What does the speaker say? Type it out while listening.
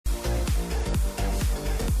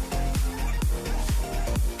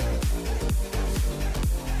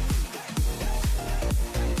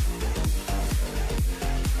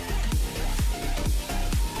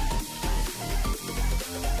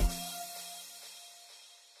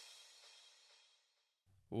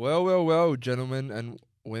Well, gentlemen and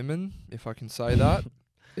women, if I can say that.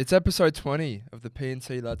 It's episode 20 of the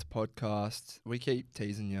P&T Lads podcast. We keep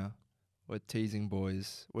teasing you. We're teasing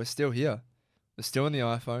boys. We're still here. We're still in the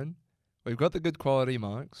iPhone. We've got the good quality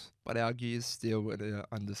mics, but our gear's still at an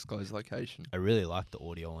undisclosed location. I really like the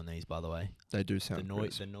audio on these, by the way. They do sound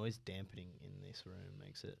The noise dampening in this room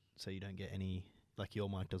makes it so you don't get any, like your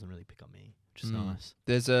mic doesn't really pick up me, which is nice.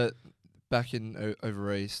 There's back in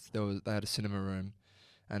over east, they had a cinema room,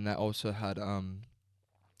 and that also had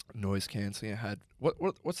noise cancelling. It had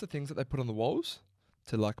what's the things that they put on the walls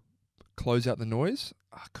to like close out the noise?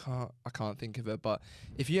 I can't think of it. But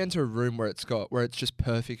if you enter a room where it's just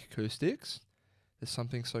perfect acoustics, there's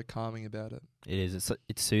something so calming about it. It is.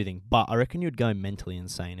 It's soothing. But I reckon you'd go mentally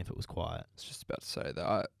insane if it was quiet. I was just about to say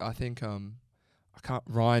that. I think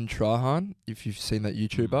Ryan Trahan, if you've seen that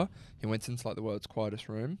YouTuber, he went into like the world's quietest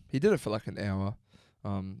room. He did it for like an hour.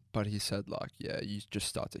 But he said you just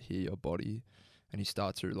start to hear your body, and you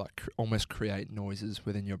start to like almost create noises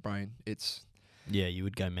within your brain. You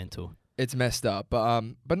would go mental. It's messed up, but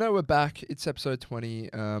no, we're back. It's episode 20.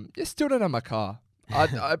 Still don't have my car.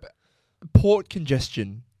 Port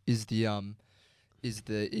congestion is the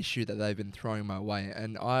issue that they've been throwing my way,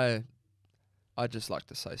 and I just like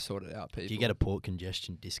to say, sort it out, people. Do you get a port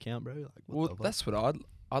congestion discount, bro? That's what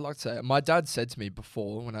I'd like to say. My dad said to me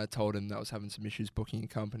before, when I told him that I was having some issues booking a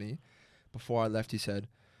company, before I left, he said,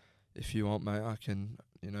 "If you want, mate, I can.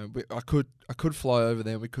 I could fly over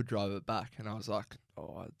there. And we could drive it back." And I was like,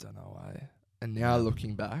 "Oh, I don't know why." And now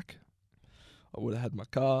looking back, I would have had my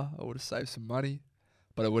car. I would have saved some money,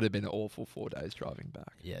 but it would have been an awful 4 days driving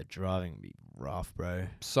back. Yeah, driving would be rough, bro.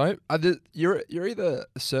 So you're either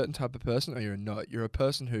a certain type of person or you're not. You're a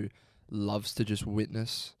person who loves to just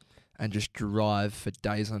witness and just drive for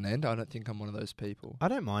days on end. I don't think I'm one of those people. I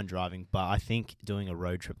don't mind driving, but I think doing a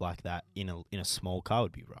road trip like that in a small car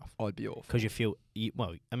would be rough. I'd be awful. Because it's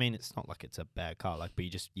not like it's a bad car, but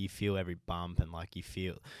you feel every bump, and you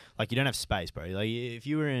feel like you don't have space, bro. Like if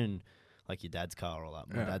you were in like your dad's car or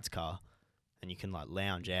my dad's car, and you can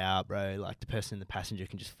lounge out, bro. Like the person in the passenger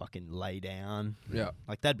can just fucking lay down. Yeah.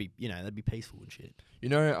 Like that'd be peaceful and shit.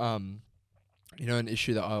 An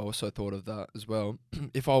issue that I also thought of that as well.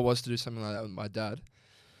 If I was to do something like that with my dad,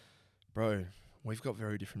 bro, we've got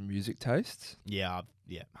very different music tastes. Yeah,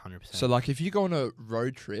 100%. So if you go on a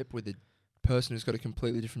road trip with a person who's got a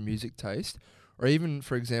completely different music taste, or even,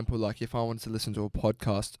 for example, if I wanted to listen to a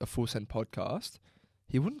full send podcast,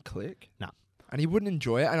 he wouldn't click. No. And he wouldn't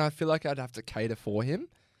enjoy it, and I feel like I'd have to cater for him.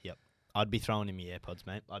 Yep. I'd be throwing him my AirPods,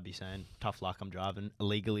 mate. I'd be saying, tough luck, I'm driving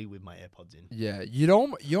illegally with my AirPods in. Yeah, you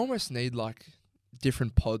almost need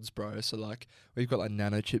different pods, bro. So we've got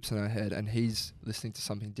nano chips in our head, and he's listening to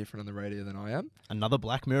something different on the radio than I am. Another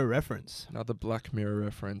Black Mirror reference. That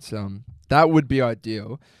would be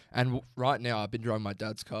ideal. And right now, I've been driving my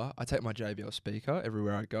dad's car. I take my JBL speaker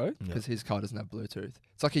everywhere I go because his car doesn't have Bluetooth.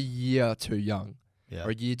 It's a year too young,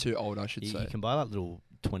 or a year too old, I should say. You can buy little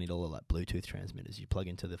 $20 Bluetooth transmitters. You plug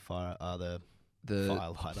into the fire lighter,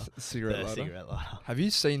 cigarette lighter. Have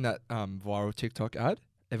you seen that viral TikTok ad?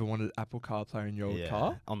 Ever wanted Apple CarPlay in your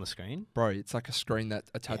car? On the screen? Bro, it's like a screen that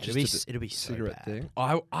attaches to it'll be the so cigarette bad. thing.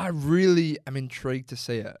 I really am intrigued to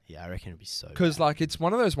see it. Yeah, I reckon it'll be so bad. Because it's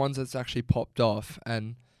one of those ones that's actually popped off,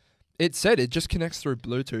 and it said it just connects through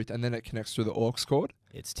Bluetooth, and then it connects through the aux cord.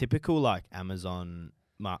 It's typical Amazon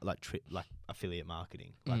affiliate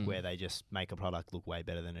marketing, where they just make a product look way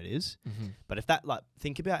better than it is. Mm-hmm. But if that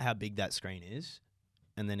think about how big that screen is,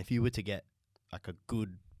 and then if you were to get a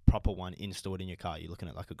good proper one installed in your car, you're looking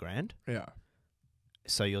at $1,000. Yeah.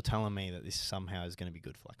 So you're telling me that this somehow is going to be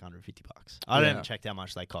good for $150. I haven't checked how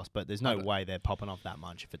much they cost, but there's no way they're popping off that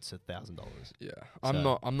much if it's $1,000. Yeah,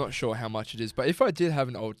 I'm not sure how much it is, but if I did have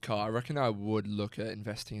an old car, I reckon I would look at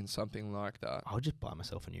investing in something like that. I'll just buy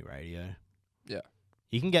myself a new radio. Yeah.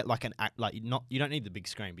 You can get you don't need the big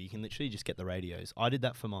screen, but you can literally just get the radios. I did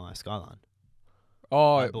that for my Skyline.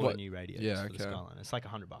 Oh, I bought a new radio for the Skyline. It's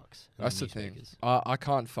 $100. That's the thing. I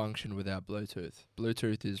can't function without Bluetooth.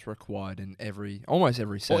 Bluetooth is required in almost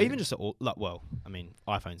every setting. Or even just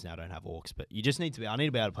iPhones now don't have aux, but you just need to I need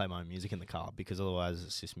to be able to play my own music in the car, because otherwise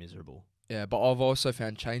it's just miserable. Yeah, but I've also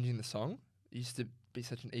found changing the song used to be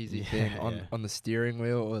such an easy thing on the steering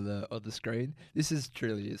wheel or the screen. This is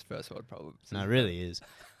truly his first world problem. No, it really is.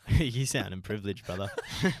 You sound privileged, brother.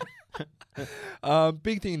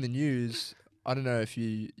 Big thing in the news. I don't know if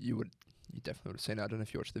you definitely would have seen it. I don't know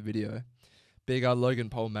if you watched the video. Big Logan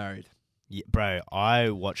Paul married. Yeah, bro,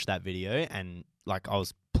 I watched that video, and I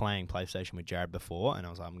was playing PlayStation with Jared before, and I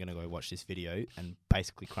was like, I'm going to go watch this video and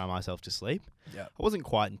basically cry myself to sleep. Yeah. I wasn't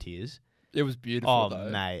quite in tears, It was beautiful, Oh, though.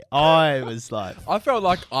 mate. I was like... I felt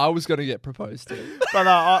like I was going to get proposed to. But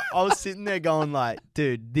I was sitting there going like,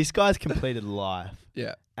 dude, this guy's completed life.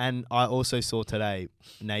 Yeah. And I also saw today,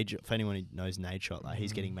 Nade, if anyone who knows Nade Shot, like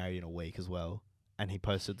he's getting married in a week as well. And he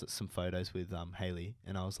posted some photos with Haley.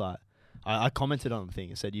 And I was like, I commented on the thing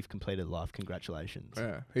and said, you've completed life. Congratulations.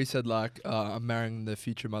 Yeah. He said, like, I'm marrying the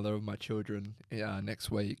future mother of my children next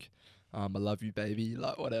week. I love you, baby.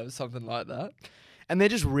 Like, whatever, something like that. And they're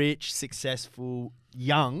just rich, successful,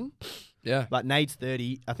 young. Yeah. Like Nade's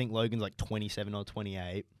 30. I think Logan's like 27 or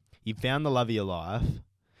 28. You found the love of your life.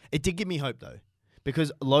 It did give me hope though.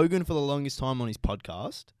 Because Logan, for the longest time on his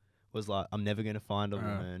podcast, was like, I'm never going to find a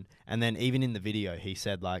woman. And then even in the video, he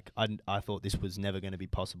said, like, I thought this was never going to be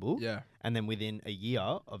possible. Yeah. And then within a year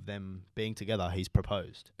of them being together, he's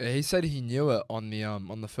proposed. Yeah, he said he knew it on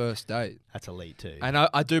the first date. That's elite too. And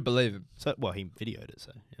I do believe him. So, well, he videoed it,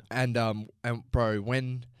 so, yeah. And bro,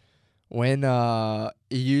 when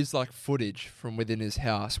he used like footage from within his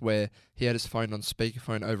house where he had his phone on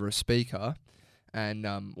speakerphone over a speaker, and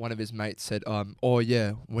one of his mates said, "Oh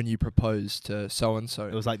yeah, when you proposed to so and so."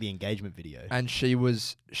 It was like the engagement video. And she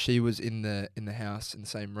was in the house in the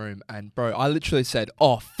same room, and bro, I literally said,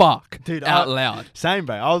 "Oh fuck," Dude, out loud. Same,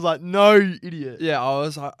 bro. I was like, no, you idiot. Yeah, I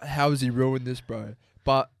was like, "How has he ruined this, bro?"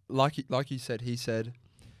 But like you said,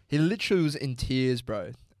 he literally was in tears,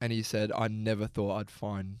 bro, and he said, "I never thought I'd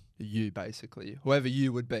find you, basically, whoever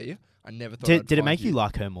you would be. I never thought." Did it make you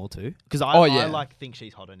like her more too? Because I like think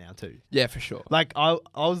she's hotter now too. Yeah, for sure. Like I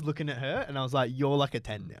was looking at her and I was like, you're like a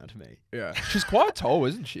 10 now to me. Yeah, she's quite tall,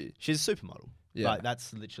 isn't she? She's a supermodel. Yeah, like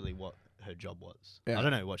that's literally what her job was. Yeah. I don't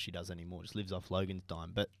know what she does anymore. Just lives off Logan's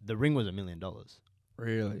dime. But the ring was $1 million.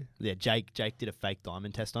 Really? Yeah, Jake did a fake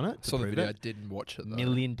diamond test on it. Saw the video. I didn't watch it though. $1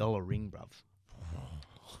 million ring, bruv.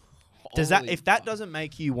 If that doesn't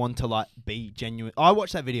make you want to like be genuine? I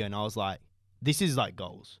watched that video and I was like, this is like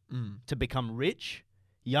goals to become rich,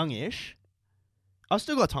 youngish. I've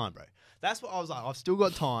still got time, bro. That's what I was like. I've still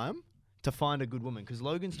got time to find a good woman because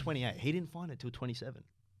Logan's 28. He didn't find it till 27.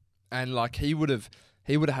 And like he would have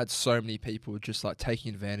had so many people just like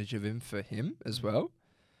taking advantage of him for him as well.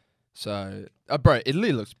 So, bro,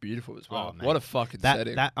 Italy looks beautiful as well. Oh, what a fucking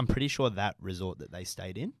setting. That I'm pretty sure that resort that they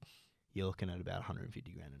stayed in, you're looking at about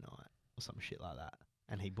 150 grand a night or some shit like that.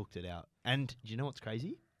 And he booked it out. And do you know what's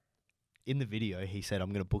crazy? In the video, he said, I'm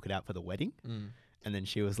going to book it out for the wedding. And then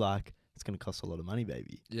she was like, it's going to cost a lot of money,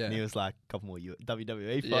 baby. Yeah. And he was like, a couple more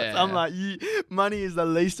WWE fights. Yeah. I'm like, money is the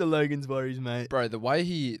least of Logan's worries, mate. Bro, the way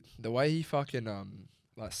he fucking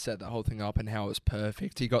like set that whole thing up and how it was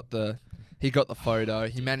perfect. He got the photo.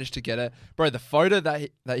 He managed to get it. Bro, the photo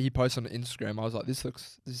that he posted on Instagram, I was like, this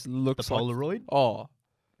looks the like Polaroid? Oh.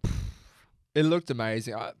 It looked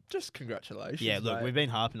amazing. Just congratulations. Yeah, look, mate. We've been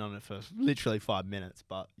harping on it for literally 5 minutes,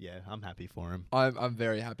 but yeah, I'm happy for him. I'm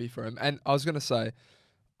very happy for him. And I was going to say,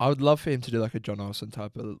 I would love for him to do like a John Olsen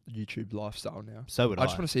type of YouTube lifestyle now. So would I. I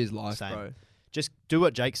just want to see his life, Same. bro. Just do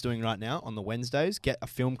what Jake's doing right now on the Wednesdays. Get a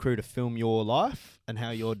film crew to film your life and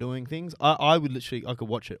how you're doing things. I could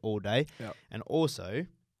watch it all day. Yep. And also,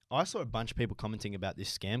 I saw a bunch of people commenting about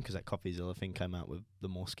this scam because that CoffeeZilla thing came out with the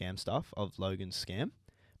more scam stuff of Logan's scam.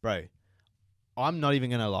 Bro, I'm not even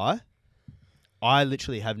going to lie. I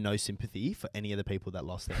literally have no sympathy for any of the people that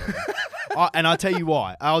lost their money. And I'll tell you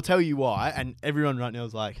why. And everyone right now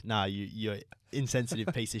is like, nah, you're insensitive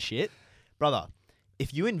piece of shit. Brother,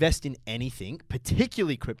 if you invest in anything,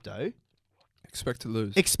 particularly crypto, expect to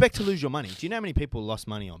lose. Expect to lose your money. Do you know how many people lost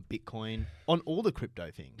money on Bitcoin, on all the crypto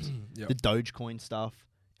things? Yep. The Dogecoin stuff.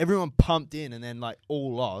 Everyone pumped in and then like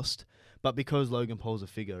all lost. But because Logan Paul's a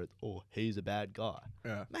figure, he's a bad guy.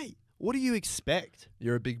 Yeah. Mate, what do you expect?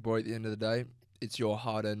 You're a big boy at the end of the day. It's your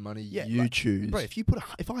hard-earned money. Yeah, you choose. Bro,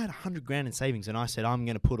 if I had 100 grand in savings and I said I'm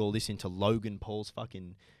going to put all this into Logan Paul's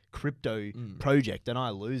fucking crypto project and I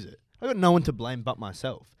lose it, I got no one to blame but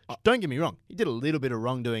myself. Don't get me wrong. He did a little bit of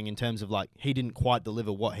wrongdoing in terms of like he didn't quite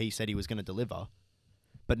deliver what he said he was going to deliver.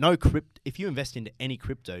 But if you invest into any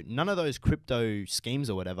crypto, none of those crypto schemes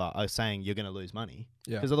or whatever are saying you're going to lose money.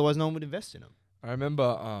 Yeah. Because otherwise no one would invest in them. I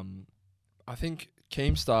remember, I think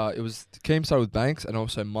Keemstar, it was Keemstar with Banks and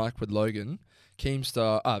also Mike with Logan.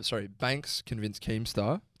 Banks convinced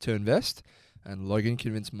Keemstar to invest and Logan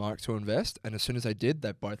convinced Mike to invest. And as soon as they did,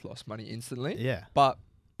 they both lost money instantly. Yeah. But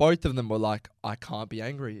both of them were like, I can't be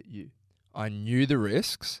angry at you. I knew the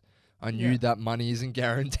risks. I knew that money isn't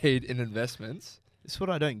guaranteed in investments. It's what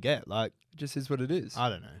I don't get. Like, it just is what it is. I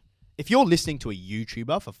don't know. If you're listening to a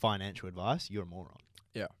YouTuber for financial advice, you're a moron.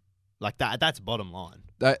 Yeah. Like that's bottom line.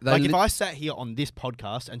 If I sat here on this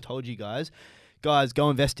podcast and told you guys, go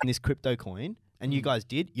invest in this crypto coin, and you guys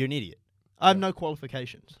did, you're an idiot. I have no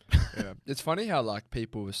qualifications. Yeah. It's funny how like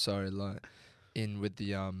people were so like in with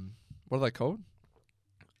the what are they called?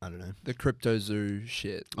 I don't know. The crypto zoo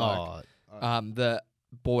shit. Like, the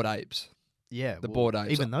Bored Apes. Yeah, The Bored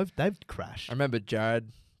Apes. Even though they've crashed. I remember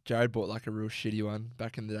Jared bought like a real shitty one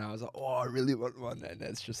back in the day. I was like, oh, I really want one, and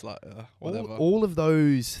it's just like whatever. All of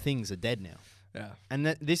those things are dead now. Yeah. And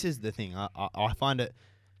this is the thing. I find it.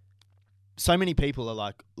 So many people are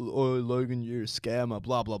like, "Oh, Logan, you're a scammer,"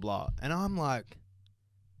 blah blah blah, and I'm like,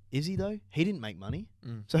 is he though? He didn't make money,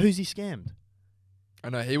 so who's he scammed? I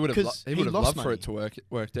know he would have. He would have lost loved for it to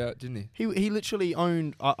worked out, didn't he? He literally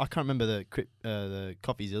owned. I can't remember the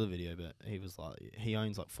CoffeeZilla video, but he was like, he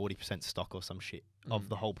owns like 40% stock or some shit of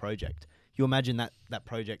the whole project. You imagine that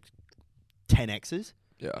project 10x's?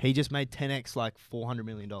 Yeah. He just made 10x like $400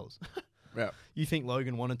 million. Yeah. You think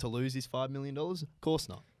Logan wanted to lose his $5 million? Of course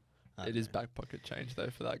not. It is back pocket change though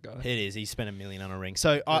for that guy. It is. He spent $1 million on a ring.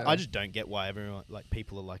 So I just don't get why everyone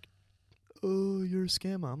people are like, "Oh, you're a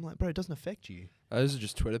scammer." I'm like, bro, it doesn't affect you. Those are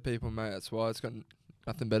just Twitter people, mate. That's why it's got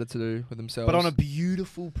nothing better to do with themselves. But on a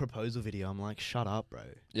beautiful proposal video, I'm like, shut up, bro.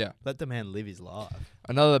 Yeah. Let the man live his life.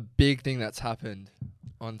 Another big thing that's happened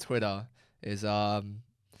on Twitter is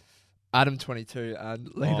Adam22 and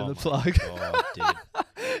Lena the Plug. God, dude.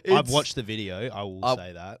 I've watched the video. I will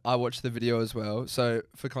say that. I watched the video as well. So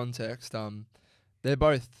for context, they're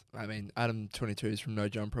both. I mean, Adam22 is from No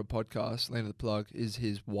Jumper podcast. Lena the Plug is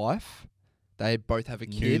his wife. They both have a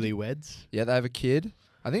kid. Newlyweds. Yeah, they have a kid.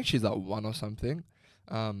 I think she's like 1 or something.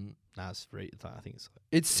 I think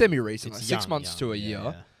it's semi-recent, like young, 6 months to a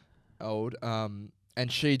year old. And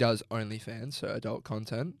she does OnlyFans, so adult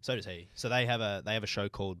content. So does he. So they have a show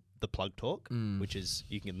called The Plug Talk, which is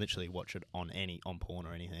you can literally watch it on porn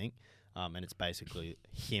or anything, and it's basically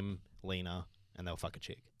him, Lena, and they'll fuck a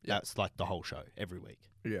chick. Yeah. That's like the whole show every week.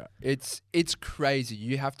 Yeah, it's crazy.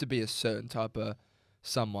 You have to be a certain type of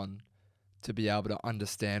someone to be able to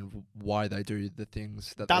understand why they do the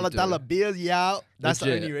things that they do. Dollar bills, yeah. That's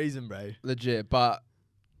Legit. the only reason, bro. Legit, but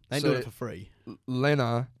They do it for free.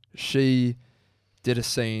 Lena, she did a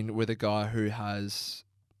scene with a guy who has...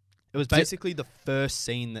 It was basically the first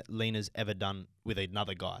scene that Lena's ever done with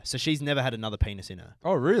another guy. So she's never had another penis in her.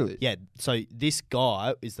 Oh, really? Yeah. So this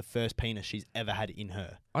guy is the first penis she's ever had in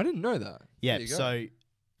her. I didn't know that. Yeah. So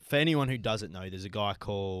for anyone who doesn't know, there's a guy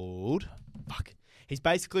called... Fuck. He's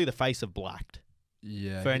basically the face of Blacked.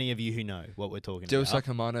 Yeah. For any of you who know what we're talking Del about.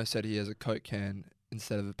 Sacamano said he has a Coke can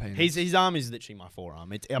instead of a penis. His arm is literally my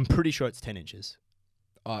forearm. I'm pretty sure it's 10 inches.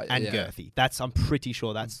 And girthy. I'm pretty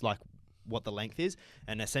sure that's like what the length is.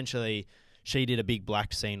 And essentially, she did a big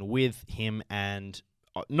Blacked scene with him and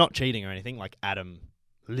not cheating or anything. Like Adam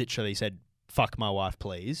literally said, "Fuck my wife,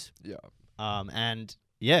 please." Yeah. And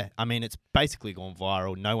yeah, I mean, it's basically gone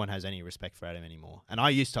viral. No one has any respect for Adam anymore. And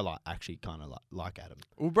I used to actually kind of like Adam.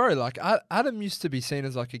 Well, bro, like Adam used to be seen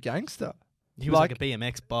as like a gangster. He was like a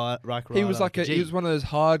BMX bike rider. He was like he was one of those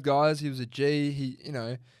hard guys. He was a G.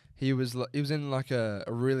 He was in like a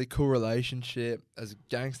really cool relationship as a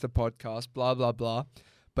gangster podcast, blah blah blah.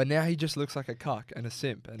 But now he just looks like a cuck and a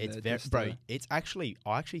simp. And it's actually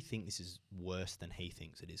I actually think this is worse than he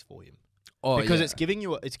thinks it is for him. Oh, because it's giving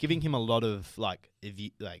him a lot of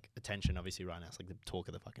attention. Obviously, right now it's like the talk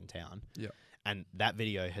of the fucking town. Yeah. And that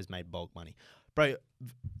video has made bulk money, bro.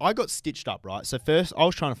 I got stitched up, right? So first, I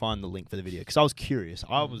was trying to find the link for the video because I was curious.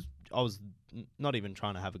 I was not even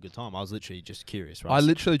trying to have a good time. I was literally just curious, right? I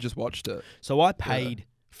literally just watched it. So I paid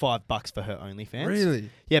 $5 for her OnlyFans. Really?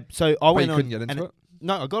 Yep. So I went you on. Couldn't get into it?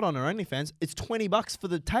 No, I got on her OnlyFans. It's $20 for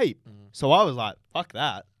the tape. So I was like, fuck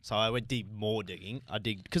that. So I went more digging. I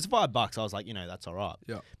digged because $5. I was like, that's all right.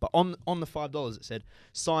 Yeah. But on the $5, it said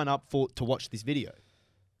sign up to watch this video.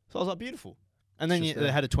 So I was like, beautiful. And then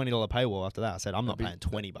they had a $20 paywall after that. I said, I'm not paying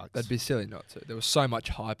 $20. That'd be silly not to. There was so much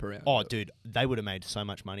hype around. Oh, dude, they would have made so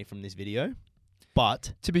much money from this video.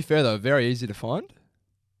 But to be fair though, very easy to find.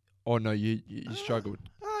 Or no, you struggled.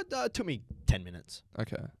 It took me 10 minutes.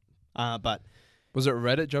 Okay. But was it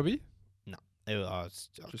Reddit, Jobby? No. I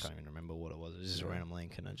can't even remember what it was. It was just a random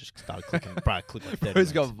link, and I just started clicking. Bro, I clicked like 30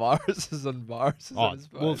 Bro's minutes. got viruses on viruses on his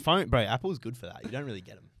phone. Well, phone, bro, Apple's good for that. You don't really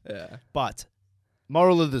get them. Yeah. But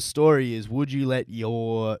moral of the story is, would you let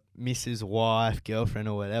your missus, wife, girlfriend,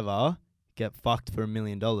 or whatever get fucked for $1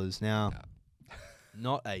 million? Now,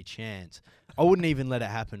 not a chance. I wouldn't even let it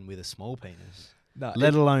happen with a small penis. No,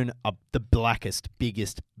 let alone the blackest,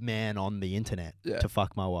 biggest man on the internet to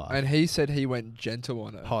fuck my wife. And he said he went gentle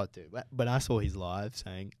on her. Oh, dude. When I saw his live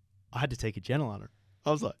saying, I had to take it gentle on her.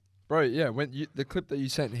 I was like... Bro, yeah, the clip that you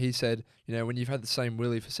sent, he said, when you've had the same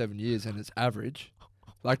willy for 7 years and it's average,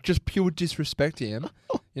 Like, just pure disrespect to him.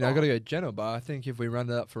 You know, I got to go gentle, but I think if we run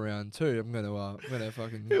it up for round 2, I'm gonna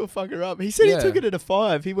fucking... He'll fuck her up. He said he took it at a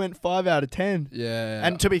 5. He went 5 out of 10. Yeah.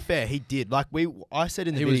 And to be fair, he did. Like, I said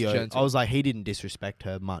in the He was video, gentle. I was like, he didn't disrespect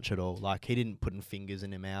her much at all. Like, he didn't put fingers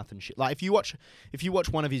in her mouth and shit. Like, if you watch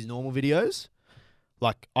one of his normal videos,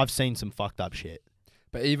 like, I've seen some fucked up shit.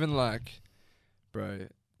 But even, like, bro,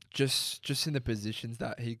 just in the positions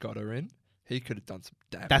that he got her in, he could have done some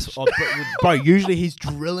damage. Bro, usually he's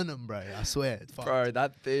drilling him, bro. I swear. It's fucked. Bro,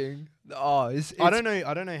 that thing. Oh, it's I don't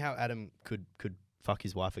know how Adam could fuck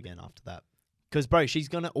his wife again after that. Because, bro, she's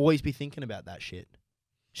going to always be thinking about that shit.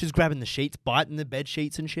 She's grabbing the sheets, biting the bed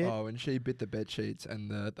sheets and shit. Oh, when she bit the bed sheets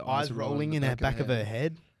and the eyes rolling in the back of her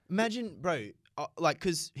head. Imagine, bro,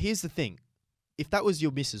 because here's the thing. If that was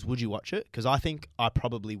your missus, would you watch it? Because I think I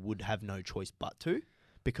probably would have no choice but to,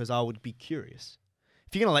 because I would be curious.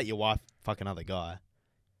 If you're going to let your wife fuck another guy.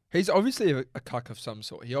 He's obviously a cuck of some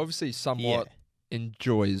sort. He obviously somewhat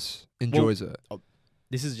enjoys it.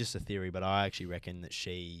 This is just a theory, but I actually reckon that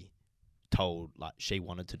she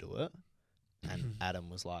wanted to do it. And Adam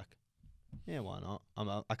was like, yeah, why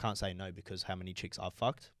not? I can't say no because how many chicks I've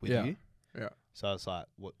fucked with you. Yeah. So it's like,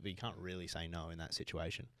 you can't really say no in that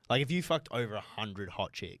situation. Like, if you fucked over 100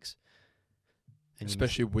 hot chicks.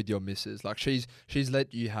 Especially with your missus. Like, she's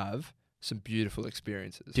let you have some beautiful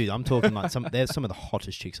experiences. Dude, I'm talking like they're some of the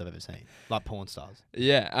hottest chicks I've ever seen. Like porn stars.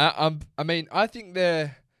 Yeah. I mean, I think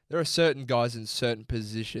there are certain guys in certain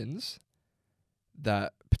positions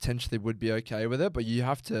that potentially would be okay with it, but you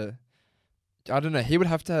have to... I don't know. He would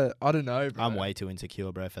have to... I don't know, bro. I'm way too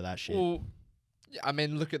insecure, bro, for that shit. Well, I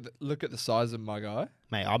mean, look at the size of my guy.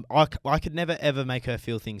 Mate, I could never, ever make her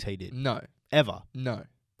feel things he did. No. Ever. No.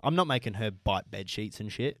 I'm not making her bite bed sheets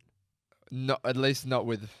and shit. No, at least not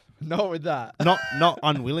with that. Not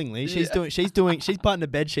unwillingly. She's biting a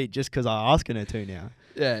bed sheet just because I'm asking her to now.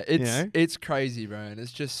 Yeah, it's crazy, bro, and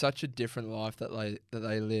it's just such a different life that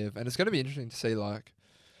they live, and it's going to be interesting to see. Like,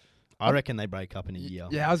 I reckon they break up in a year.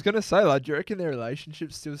 Yeah, I was going to say, like, do you reckon their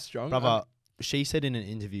relationship's still strong? Brother, she said in an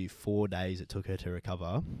interview 4 days it took her to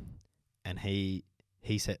recover, and he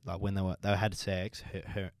said, like, when they had sex,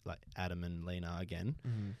 her like Adam and Lena again,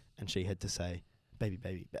 and she had to say,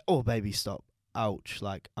 baby, stop. Ouch,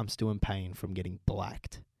 like, I'm still in pain from getting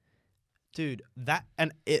blacked. Dude, that,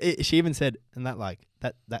 and she even said, and that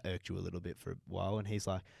irked you a little bit for a while, and he's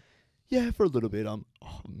like, yeah, for a little bit, oh,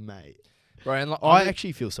 mate. Bro, and like, I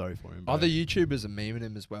actually feel sorry for him, bro. Other YouTubers are memeing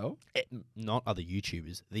him as well? Not other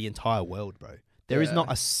YouTubers, the entire world, bro. There is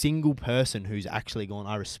not a single person who's actually gone,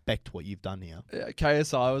 I respect what you've done here. Yeah,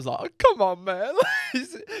 KSI was like, oh, come on, man.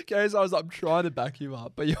 KSI was like, I'm trying to back you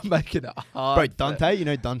up, but you're making it hard. Bro, Dante, you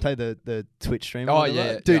know Dante, the Twitch streamer? Oh,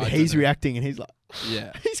 yeah. Dude, he's reacting and he's like,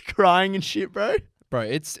 yeah. He's crying and shit, bro. Bro,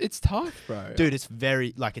 it's tough, bro. Dude, it's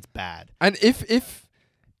very, like, it's bad. And if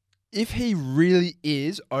he really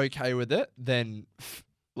is okay with it, then,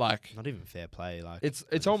 like... Not even fair play. Like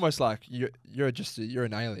It's almost like you're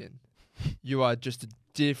an alien. You are just a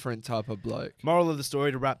different type of bloke. Moral of the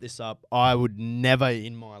story, to wrap this up, I would never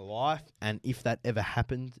in my life, and if that ever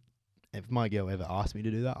happened, if my girl ever asked me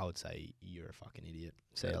to do that, I would say, you're a fucking idiot.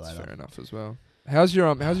 See you later. Fair enough as well. How's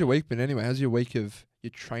your week been anyway? How's your week of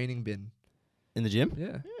your training been? In the gym? Yeah.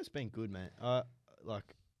 Yeah, it's been good, mate.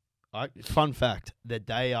 Fun fact, the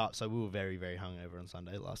day up, so we were very, very hungover on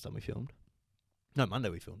Sunday last time we filmed. No, Monday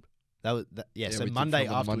we filmed. So Monday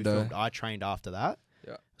after we filmed, I trained after that.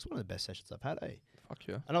 Yeah. It's one of the best sessions I've had, eh? Fuck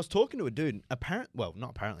yeah. And I was talking to a dude, not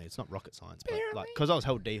apparently, it's not rocket science, but like, because I was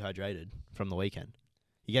hell dehydrated from the weekend.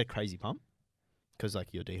 You get a crazy pump, because like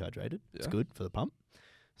you're dehydrated. Yeah. It's good for the pump.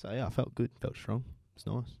 So yeah, I felt good, felt strong. It's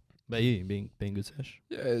nice. But you being good sesh?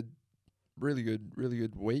 Yeah, really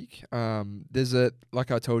good week.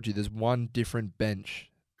 Like I told you, there's one different bench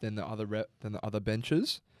than the other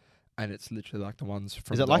benches, and it's literally like the ones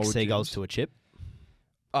from. Is it like seagulls to a chip?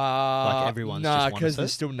 Like everyone's just one because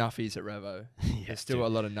there's still nuffies at Revo. Yeah, there's still a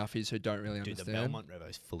lot of nuffies who don't really understand. The Belmont Revo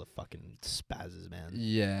is full of fucking spazzes, man.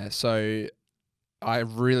 Yeah, so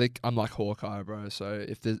I'm like Hawkeye, bro. So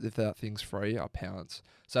if that thing's free, I pounce.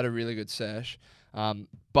 So I had a really good sesh.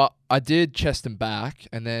 But I did chest and back,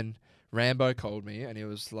 and then Rambo called me, and he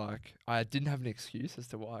was like, I didn't have an excuse as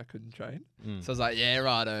to why I couldn't train. So I was like, yeah,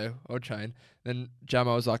 righto, I'll train. Then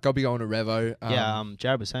Jammo was like, I'll be going to Revo.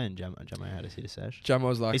 Jared was saying Jammo had to hit a sesh. Jammo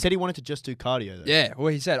was like... He said he wanted to just do cardio, though. Yeah, well,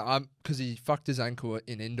 he said, because he fucked his ankle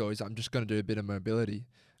in indoors, I'm just going to do a bit of mobility.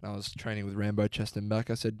 And I was training with Rambo chest and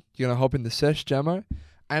back. I said, you going to hop in the sesh, Jammo?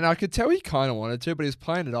 And I could tell he kind of wanted to, but he was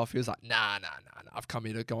playing it off. He was like, nah, I've come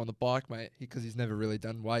here to go on the bike, mate, because he's never really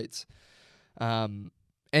done weights.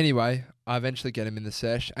 Anyway, I eventually get him in the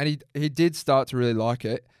sesh, and he did start to really like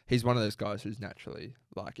it. He's one of those guys who's naturally,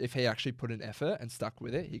 like, if he actually put in effort and stuck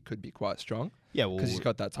with it, he could be quite strong. Yeah, well, because he's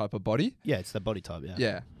got that type of body. Yeah, it's the body type.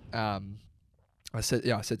 Yeah. Yeah. I said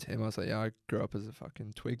to him, I was like, yeah, I grew up as a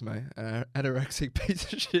fucking twig, mate, and an anorexic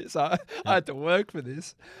piece of shit, so I had to work for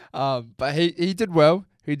this. But he did well.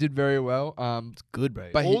 He did very well. It's good, bro.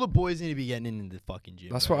 But all the boys need to be getting in the fucking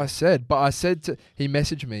gym. That's bro. what I said. But I said he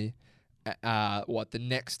messaged me, the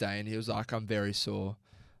next day, and he was like, I'm very sore.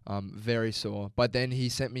 Very sore. But then he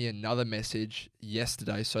sent me another message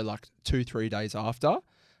yesterday, so like 2-3 days after,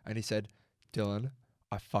 and he said, Dylan,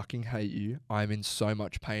 I fucking hate you. I'm in so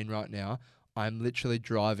much pain right now. I'm literally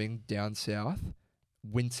driving down south,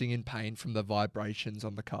 wincing in pain from the vibrations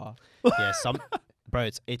on the car. Yeah, bro,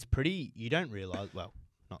 it's pretty. You don't realize. Well,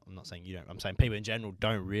 I'm not saying you don't. I'm saying people in general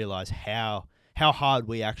don't realize how hard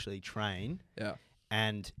we actually train. Yeah.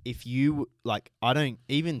 And if you like, I don't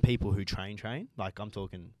even people who train. Like I'm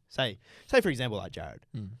talking. Say for example, like Jared.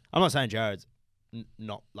 I'm not saying Jared's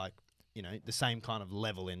not like the same kind of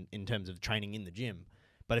level in terms of training in the gym.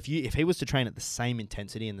 But if he was to train at the same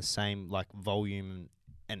intensity and the same like volume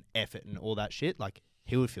and effort and all that shit, like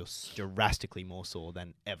he would feel drastically more sore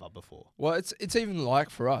than ever before. Well, it's even like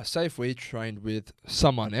for us. Say if we trained with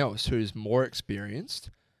someone else who's more experienced,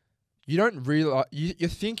 you don't realize you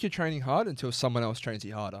think you're training hard until someone else trains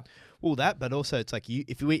you harder. Well, but also it's like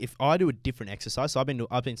if I do a different exercise, so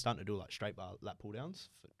I've been starting to do like straight bar lat pull downs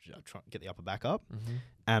for try get the upper back up,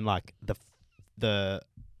 and like the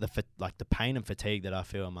pain and fatigue that I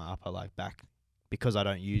feel in my upper like back because I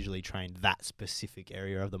don't usually train that specific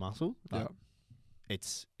area of the muscle. Like,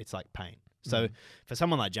 it's like pain. So for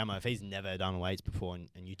someone like Jamo, if he's never done weights before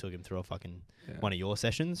and you took him through a fucking one of your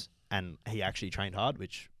sessions and he actually trained hard,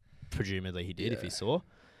 which presumably he did if he saw,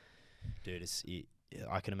 dude,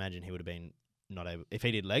 I can imagine he would have been not able, if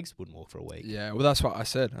he did legs, wouldn't walk for a week. Yeah, well that's what I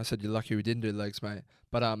said. I said you're lucky we didn't do legs, mate.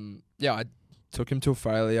 But I took him to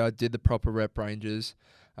failure, did the proper rep ranges.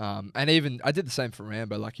 And even I did the same for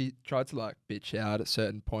Rambo. Like he tried to like bitch out at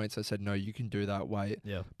certain points. I said, no, you can do that weight.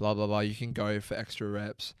 Yeah. Blah, blah, blah. You can go for extra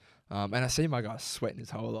reps. And I see my guy sweating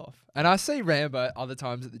his hole off. And I see Rambo other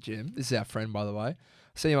times at the gym. This is our friend, by the way.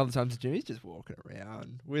 I see him other times at the gym. He's just walking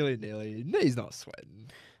around willy-nilly. He's not sweating.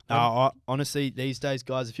 Honestly, these days,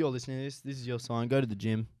 guys, if you're listening to this is your sign. Go to the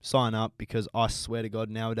gym. Sign up because I swear to God,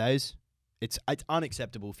 nowadays, it's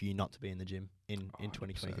unacceptable for you not to be in the gym in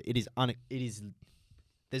 2020. It is.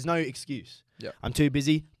 There's no excuse. Yeah. I'm too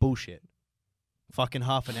busy. Bullshit. Fucking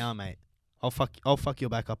half an hour, mate. I'll fuck your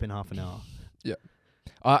back up in half an hour. Yeah.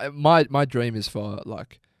 My dream is for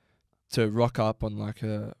like to rock up on like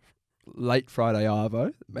a late Friday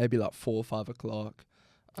arvo, maybe like 4 or 5 o'clock.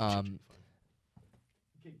 No,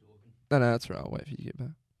 that's right. I'll wait for you to get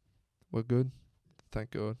back. We're good.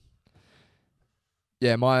 Thank God.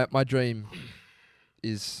 Yeah, my dream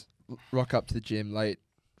is rock up to the gym late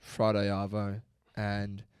Friday arvo,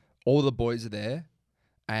 and all the boys are there,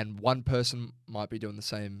 and one person might be doing the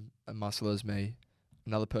same muscle as me,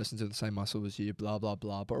 another person's doing the same muscle as you, blah, blah,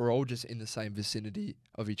 blah, but we're all just in the same vicinity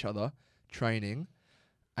of each other, training,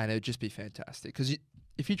 and it would just be fantastic. Because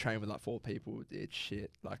if you train with like 4 people, it's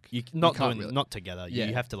shit. Like not together. Yeah.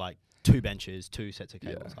 You have to like 2 benches, 2 sets of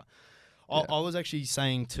cables. Yeah. I was actually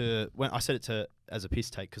saying when I said it to as a piss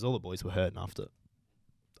take because all the boys were hurting after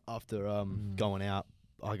going out.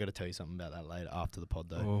 I got to tell you something about that later after the pod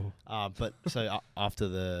though. But so after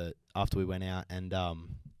we went out and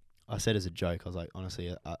I said as a joke, I was like,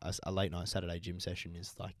 honestly, a late night Saturday gym session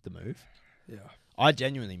is like the move. Yeah, I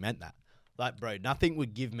genuinely meant that. Like, bro, nothing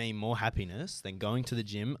would give me more happiness than going to the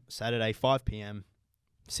gym Saturday 5 p.m.,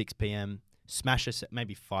 6 p.m. Smash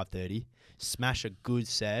maybe 5:30. Smash a good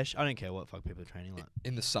sesh. I don't care what fuck people are training like.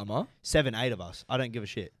 In the summer, 7, 8 of us. I don't give a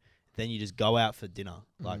shit. Then you just go out for dinner.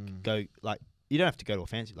 Like go like. You don't have to go to a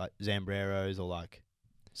fancy like Zambreros or like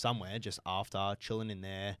somewhere just after chilling in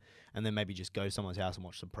there, and then maybe just go to someone's house and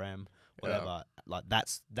watch some prem, whatever. Yeah. Like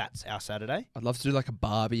that's our Saturday. I'd love to do like a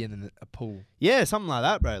barbie and then a pool. Yeah, something like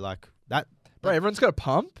that, bro. Like that. Bro, everyone's got a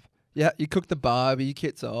pump. Yeah, you cook the barbie,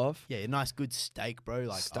 kits off. Yeah, a nice good steak, bro.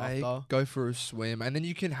 Like steak, after. Go for a swim, and then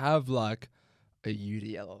you can have like a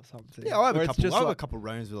UDL or something. Yeah, I'll have a couple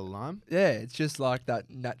rounds with a lime. Yeah, it's just like that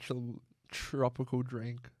natural tropical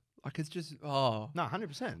drink. Like it's just no,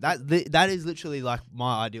 100%. That is literally like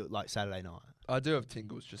my ideal like Saturday night. I do have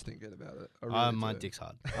tingles just thinking about it. Really my dick's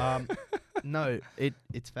hard. No,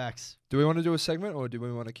 it's facts. Do we want to do a segment or do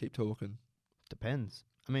we want to keep talking? Depends.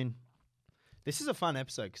 I mean, this is a fun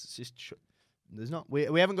episode because it's just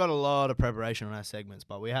we haven't got a lot of preparation on our segments,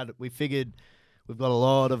 but we figured we've got a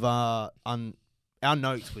lot of our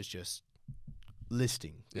notes was just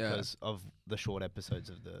listing Yeah. because of the short episodes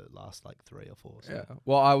of the last like 3 or 4. So. Yeah.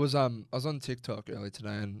 Well, I was on TikTok earlier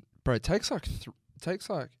today, and bro, it takes like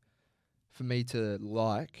for me to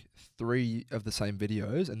like 3 of the same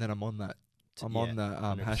videos, and then I'm on that. I'm on that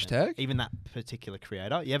 100%. hashtag. Even that particular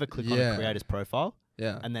creator, you ever click on Yeah. a creator's profile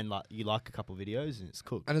Yeah. and then like you like a couple videos and it's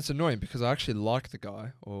cool. And it's annoying because I actually like the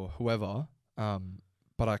guy or whoever,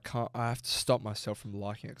 but I can't. I have to stop myself from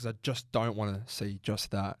liking it because I just don't want to see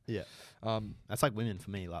just that. Yeah. That's like women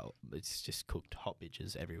for me. Like it's just cooked hot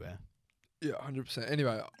bitches everywhere. Yeah, 100%.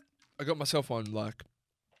 Anyway, I got myself on like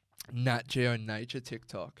Nat Geo Nature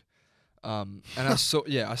TikTok, and I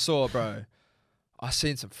saw, bro. I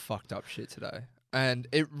seen some fucked up shit today, and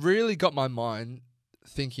it really got my mind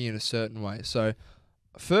thinking in a certain way. So,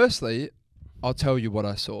 firstly, I'll tell you what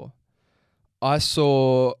I saw. I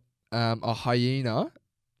saw a hyena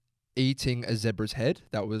eating a zebra's head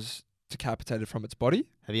that was decapitated from its body.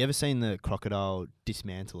 Have you ever seen the crocodile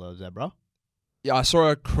dismantle a zebra? Yeah, I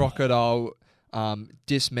saw a crocodile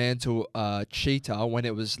dismantle a cheetah when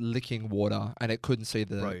it was licking water and it couldn't see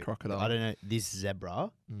the crocodile. I don't know. This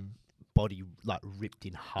zebra Mm. body like ripped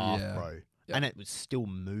in half, Yeah. bro. Yeah. And it was still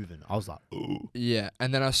moving. I was like, ooh. Yeah,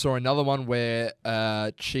 and then I saw another one where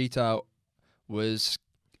a cheetah was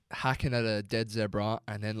hacking at a dead zebra,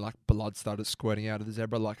 and then like blood started squirting out of the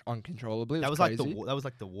zebra like uncontrollably. It That was was crazy. that was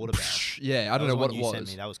like the water bow. Yeah, I don't know what it you was. sent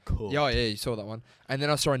me. That was cool. Yeah, you saw that one. And then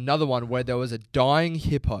I saw another one where there was a dying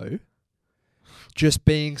hippo just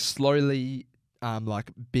being slowly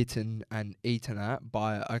like bitten and eaten at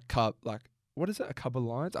by a cub, like what is it? A cub of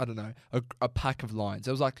lions? I don't know. A pack of lions.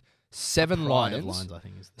 There was like 7 Pride of lions. lions, I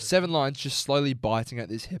think is the 7 lions just slowly biting at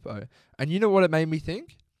this hippo. And you know what it made me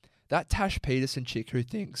think? That Tash Peterson chick who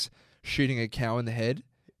thinks shooting a cow in the head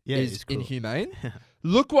is it's cool. inhumane.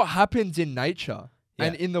 Look what happens in nature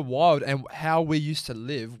and Yeah. in the wild and how we used to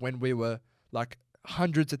live when we were like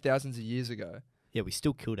hundreds of thousands of years ago. Yeah, we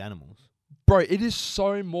still killed animals. Bro, it is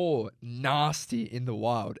so more nasty in the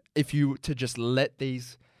wild if you to just let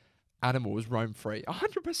these animals roam free.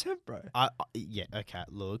 100%, bro. Yeah, okay,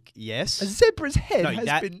 look, yes. A zebra's head No, has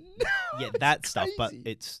that- been... Yeah, that stuff, but crazy.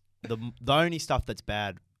 it's the only stuff that's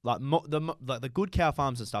bad. Like the good cow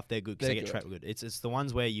farms and stuff, they're good because they They're get good. trapped good. It's the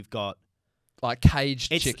ones where you've got like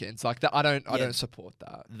caged It's- chickens. Like that, I don't Yeah. support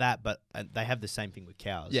that. that, but they have the same thing with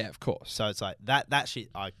cows. Yeah, of course. So it's like that shit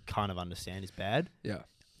I kind of understand is bad. Yeah.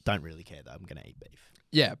 Don't really care though. I'm gonna eat beef.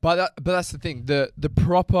 Yeah, but that's the thing. The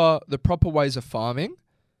proper ways of farming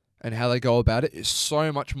and how they go about it is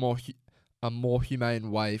so much more a more humane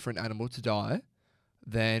way for an animal to die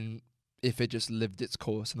than if it just lived its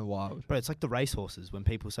course in the wild. Bro, it's like the racehorses when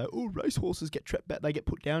people say, "Oh, racehorses get trapped back. They get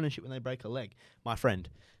put down and shit when they break a leg." My friend,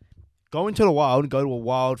 go into the wild and go to a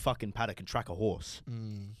wild fucking paddock and track a horse,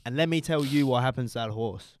 and let me tell you what happens to that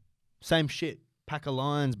horse. Same shit. Pack of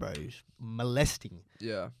lions, bro, molesting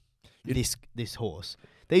Yeah. this horse.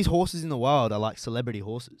 These horses in the wild are like celebrity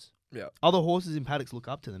horses. Yeah. Other horses in paddocks look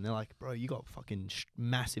up to them. They're like, bro, you got fucking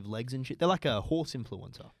massive legs and shit. They're like a horse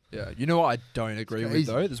influencer. Yeah. You know what I don't agree with, crazy.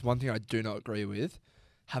 though? There's one thing I do not agree with.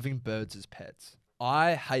 Having birds as pets.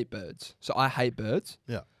 I hate birds. So I hate birds.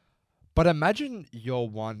 Yeah. But imagine your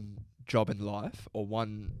one job in life or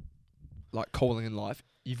one like calling in life.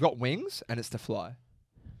 You've got wings and it's to fly.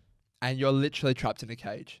 And you're literally trapped in a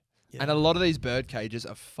cage. Yeah. And a lot of these bird cages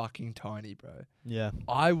are fucking tiny, bro. Yeah.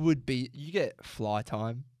 You get fly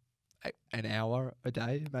time, an hour a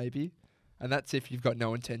day, maybe. And that's if you've got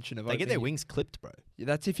no intention of They get opening their wings clipped, bro. Yeah,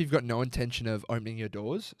 that's if you've got no intention of opening your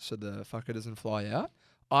doors so the fucker doesn't fly out.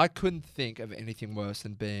 I couldn't think of anything worse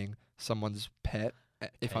than being someone's pet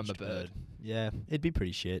if I'm a Caged bird. Yeah, it'd be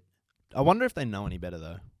pretty shit. I wonder if they know any better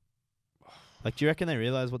though. Like, do you reckon they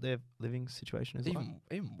realize what their living situation is like?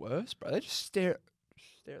 Even worse, bro. They just stare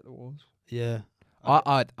at the walls. Yeah.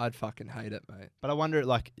 I'd fucking hate it, mate. But I wonder,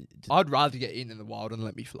 like, I'd rather get in the wild and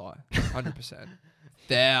let me fly. 100%.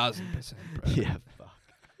 1000%, bro. yeah, fuck.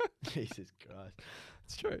 Jesus Christ.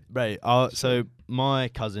 It's true. Bro, so my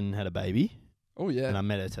cousin had a baby, Oh, yeah. and I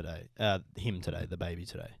met her today. Him today, the baby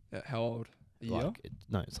today. Yeah, how old? A year? Like,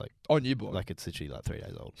 no, it's like Oh, newborn. like it's literally like 3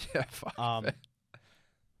 days old. Yeah, fuck. Um,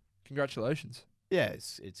 Congratulations. yeah,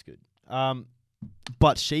 it's good.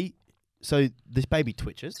 But so this baby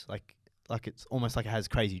twitches like it's almost like it has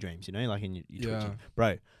crazy dreams, you know, like in you Yeah. twitching,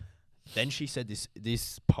 bro. Then she said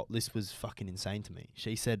this was fucking insane to me.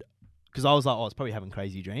 She said, because I was like, oh, it's probably having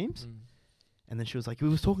crazy dreams, and then she was like, we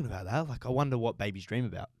was talking about that. Like, I wonder what babies dream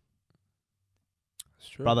about. It's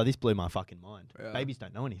true. Brother, this blew my fucking mind. Yeah. Babies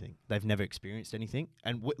don't know anything. They've never experienced anything.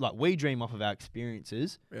 And we dream off of our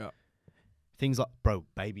experiences. Yeah. Things like, bro,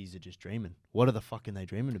 babies are just dreaming. What are the fucking they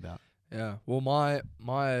dreaming about? Yeah. Well, my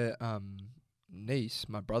niece,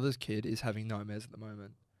 my brother's kid, is having nightmares at the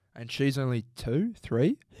moment, and she's only 2,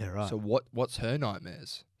 3. Yeah, right. So what's her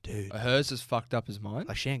nightmares? Dude, Are hers as fucked up as mine?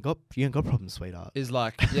 like you ain't got problems, sweetheart. Is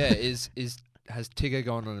like is has Tigger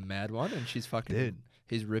gone on a mad one and she's fucking Dude.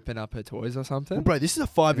 He's ripping up her toys or something? Well, bro, this is a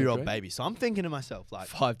 5-year-old Dream? baby, so I'm thinking to myself, like,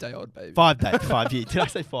 5-day-old baby. 5 year. Did I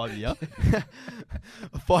say 5 year?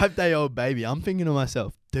 A 5-day-old baby. I'm thinking to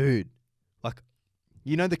myself, dude, like,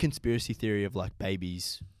 you know the conspiracy theory of like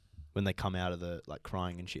babies when they come out of the like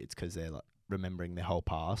crying and shit, it's because they're like remembering their whole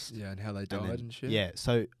past. Yeah, and how they died then- and shit. Yeah,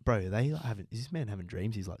 so bro, they like, is this man having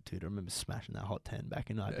dreams? He's like, dude, I remember smashing that hot 10 back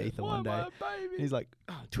in Ibiza one day. Baby. He's like,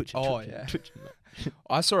 twitching. Yeah. Twitching.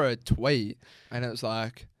 I saw a tweet and it was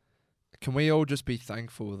like, can we all just be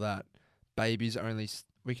thankful that babies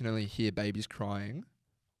we can only hear babies crying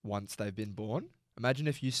once they've been born? Imagine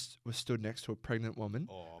if you were stood next to a pregnant woman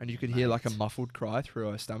and you could hear like a muffled cry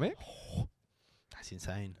through her stomach. That's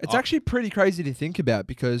insane. It's actually pretty crazy to think about,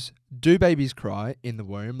 because do babies cry in the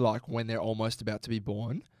womb, like when they're almost about to be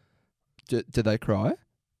born? Do they cry?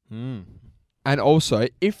 Mm. And also,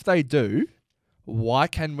 if they do, why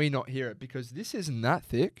can we not hear it? Because this isn't that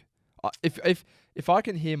thick. If I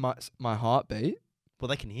can hear my heartbeat, Well,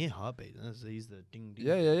 they can hear heartbeat. Use the ding ding.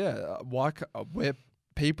 yeah. Why? Where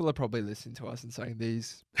people are probably listening to us and saying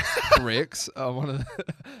these bricks are one of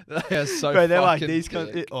the, they are so. Bro, they're like fucking these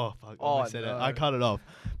thick. guys. Oh fuck! I almost said it. no. I cut it off,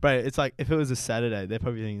 bro. It's like if it was a Saturday, they're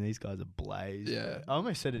probably thinking these guys are blazed. Yeah. I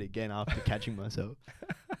almost said it again after catching myself.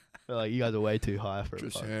 They're like, you guys are way too high for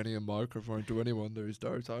Just it. handing a microphone to anyone these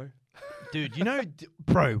days, eh? Dude, you know,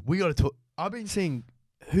 bro, we gotta talk. I've been seeing.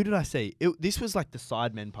 Who did I see? This was like the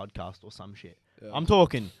Sidemen podcast or some shit. Yeah. I'm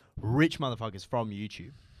talking rich motherfuckers from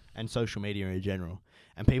YouTube and social media in general.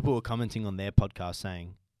 And people were commenting on their podcast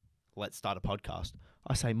saying, let's start a podcast.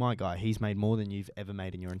 I say, my guy, he's made more than you've ever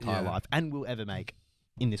made in your entire Yeah. life and will ever make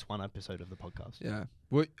in this one episode of the podcast. Yeah.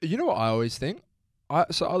 Well, you know what I always think? I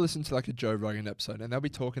listen to like a Joe Rogan episode and they'll be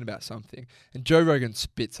talking about something, and Joe Rogan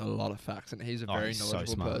spits a lot of facts and he's a very he's so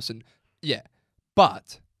knowledgeable smart. person. Yeah.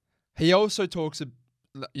 But he also talks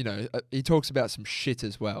he talks about some shit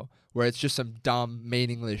as well, where it's just some dumb,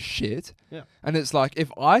 meaningless shit. Yeah. And it's like,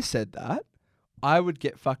 if I said that, I would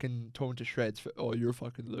get fucking torn to shreds for, oh, you're a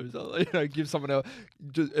fucking loser. Give someone else,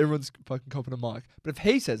 just everyone's fucking copping a mic. But if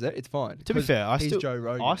he says it, it's fine. To be 'cause fair, he's Joe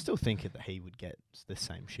Rogan. I still think that he would get the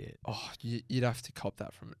same shit. Oh, you'd have to cop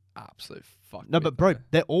that from an absolute fuck. No, but bro,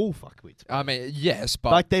 they're all fuckwits. I mean, yes,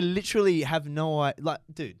 but Like, they literally have no idea. Like,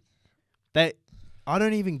 dude, I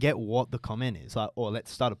don't even get what the comment is. Like, oh,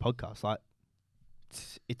 let's start a podcast. Like,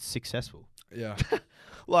 it's successful. yeah,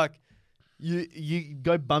 Like, you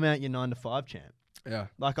go bum out your 9 to 5, champ. yeah,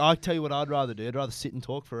 Like, I tell you what I'd rather do. I'd rather sit and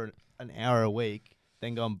talk for an hour a week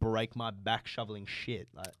than go and break my back shoveling shit.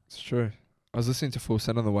 Like, it's true. I was listening to Full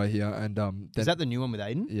Send on the way here, and is that the new one with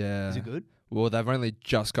Aiden? yeah, Is it good? Well, they've only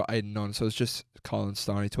just got Aiden on, so it's just Kyle and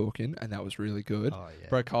Steiny talking, and that was really good. Oh yeah.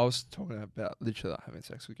 Bro, Kyle was talking about literally like having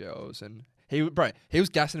sex with girls, and he was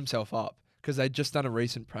gassing himself up because they'd just done a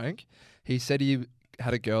recent prank. He said he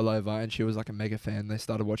had a girl over, and she was like a mega fan. They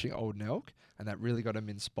started watching Old Nelk, and that really got him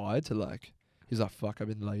inspired to like. He's like, fuck, I've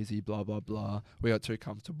been lazy, blah, blah, blah. We got too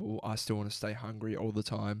comfortable. I still want to stay hungry all the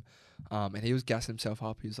time. And he was gassing himself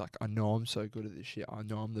up. He was like, I know I'm so good at this shit. I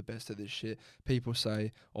know I'm the best at this shit. People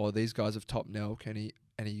say, oh, these guys have top Nelk.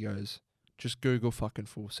 And he goes, just Google fucking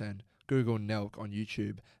Full Send. Google Nelk on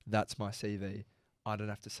YouTube. That's my CV. I don't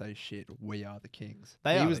have to say shit. We are the kings.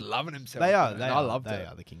 He was loving himself. They are. man. They I are. loved They it.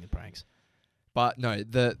 are the king of pranks. But no,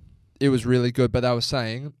 it was really good. But they were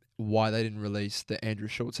saying why they didn't release the Andrew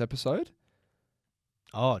Schultz episode.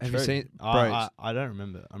 Oh, Have true. you seen- I don't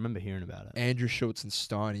remember. I remember hearing about it. Andrew Schultz and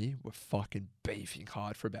Steiny were fucking beefing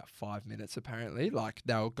hard for about 5 minutes, apparently. Like,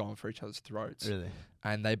 they were going for each other's throats. Really?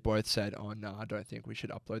 And they both said, oh, no, I don't think we should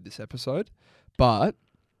upload this episode. But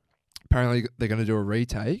apparently they're going to do a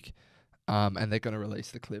retake, and they're going to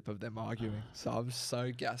release the clip of them arguing. So I'm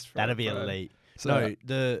so gassed for That'd it, be bro. elite. So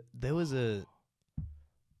No, there was a.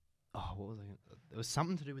 Oh, what was I? There was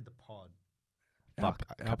something to do with the pod. Fuck.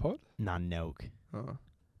 Our pod? Nah, Nelk. Oh.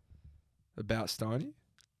 About Steiny?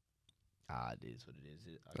 It is what it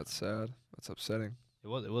is. That's sad. That's upsetting. It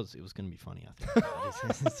was gonna be funny. I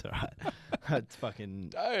think it's alright. It's fucking.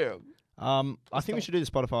 Damn. I think we should do the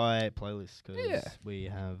Spotify playlist because Yeah. we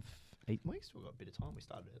have 8 weeks. We've got a bit of time. We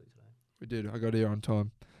started early today. We did. I got here on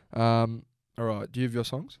time. All right. Do you have your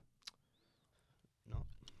songs? No.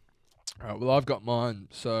 All right. Well, I've got mine.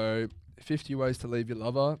 So, 50 Ways to Leave Your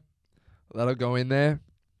Lover. That'll go in there.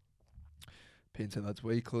 Pinto Lads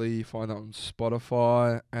Weekly. Find that on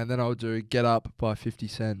Spotify. And then I'll do Get Up by 50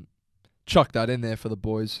 Cent. Chuck that in there for the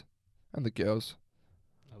boys and the girls.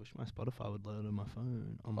 I wish my Spotify would load on my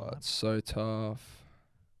phone. On my It's so tough.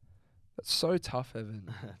 That's so tough,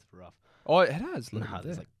 Evan. That's rough. Oh, it has. Nah, loaded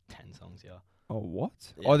there's there. like 10 songs, yeah. Oh,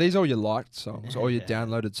 what? Yeah. Oh, these are all your liked songs or your Yeah.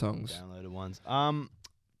 downloaded songs. Downloaded ones.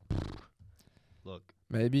 Look.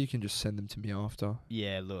 Maybe you can just send them to me after.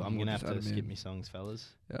 Yeah, look, I'm We'll gonna have just add to 'em skip in. me songs,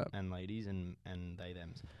 fellas Yeah. and ladies, and they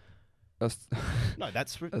thems. That's No,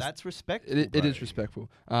 that's respectful. it bro. is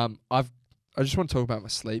respectful. I just want to talk about my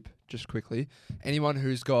sleep just quickly. Anyone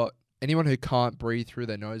who can't breathe through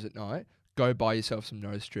their nose at night, go buy yourself some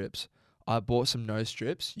nose strips. I bought some nose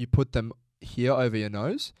strips. You put them here over your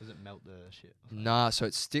nose. Does it melt the shit? or something? Nah, so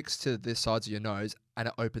it sticks to the sides of your nose and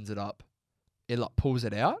it opens it up. It like pulls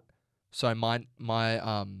it out. So my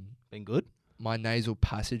Been good? my nasal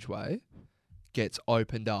passageway gets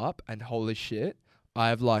opened up, and holy shit, I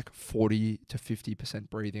have like 40 to 50%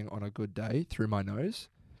 breathing on a good day through my nose.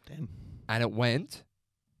 Damn. And it went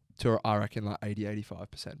to, I reckon, like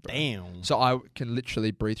 80-85%, bro. Damn. So I can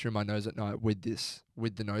literally breathe through my nose at night with the nose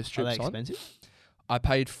Are strips they on. expensive? I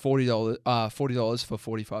paid $40 for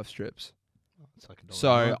 45 strips. Oh, it's like $1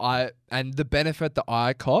 So a and the benefit that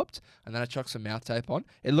I copped, and then I chucked some mouth tape on.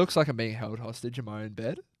 It looks like I'm being held hostage in my own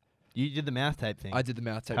bed. You did the mouth tape thing. I did the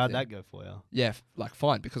mouth tape. How'd thing. that go for you? Yeah, like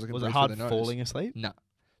fine, because I can Was breathe it hard through the nose. falling asleep? No.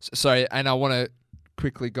 So, and I want to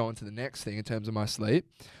quickly go on to the next thing in terms of my sleep.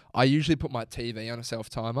 I usually put my TV on a self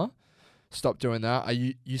timer. Stop doing that.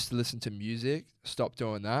 I used to listen to music. Stop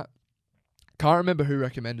doing that. Can't remember who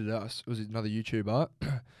recommended us. It was another YouTuber.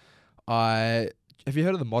 Have you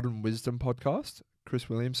heard of the Modern Wisdom podcast? Chris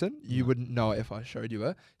Williamson. You No. wouldn't know it if I showed you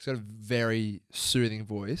it. He's got a very soothing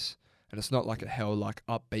voice, and it's not like a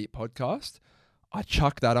upbeat podcast. I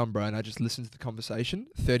chuck that on, bro, and I just listen to the conversation.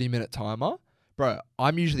 30-minute timer. Bro,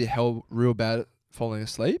 I'm usually real bad at falling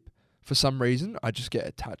asleep. For some reason, I just get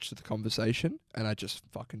attached to the conversation and I just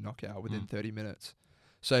fucking knock out within 30 minutes.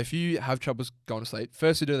 So if you have troubles going to sleep,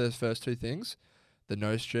 firstly do those first two things. The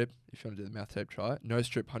nose strip, if you want to do the mouth tape, try it. Nose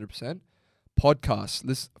strip, 100%.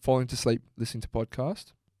 Podcasts, falling to sleep, listening to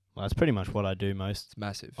podcast. Well, that's pretty much what I do most. It's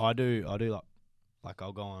massive. I do like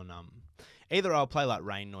I'll go on either I'll play like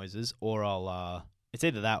rain noises, or I'll it's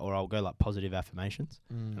either that or I'll go like positive affirmations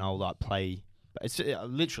and I'll like play. It's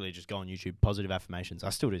literally just go on YouTube, positive affirmations. I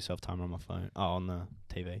still do self timer on my phone, on the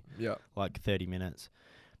TV, Yeah, like 30 minutes.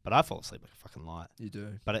 But I fall asleep like a fucking light. you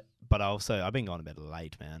do. But I've been going to bed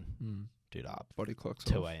late, man. Dude, up Body clock's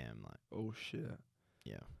 2 off. a.m. Like, Oh shit.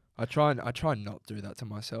 yeah. I try and not do that to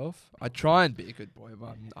myself. I try and be a good boy,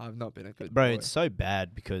 but I've not been a good Bro, boy. it's so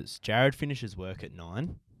bad because Jared finishes work at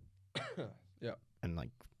 9. Yeah. And like,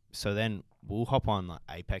 so then we'll hop on like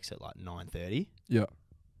Apex at like 9:30. Yeah.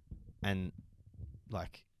 And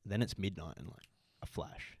like, then it's midnight and like a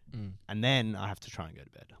flash. Mm. And then I have to try and go to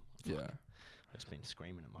bed. Yeah. I've just been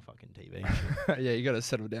screaming at my fucking TV. Yeah, you got to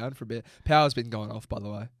settle down for a bit. Power's been going off, by the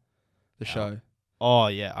way. The Power. show. Oh,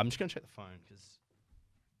 yeah. I'm just going to check the phone because...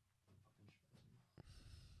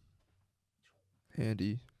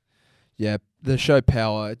 Handy. Yeah, the show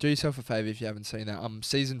Power. Do yourself a favour if you haven't seen that.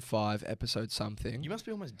 Season 5, episode something. You must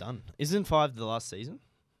be almost done. Isn't 5 the last season?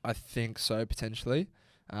 I think so, potentially.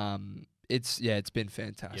 It's been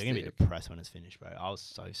fantastic. You're going to be depressed when it's finished, bro. I was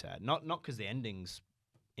so sad. Not because the ending's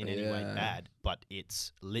in any way Yeah. bad, but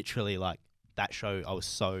it's literally like that show.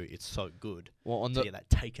 It's so good Well, on to get that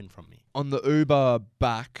taken from me. the Uber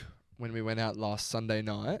back when we went out last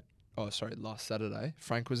Saturday,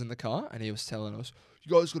 Frank was in the car and he was telling us,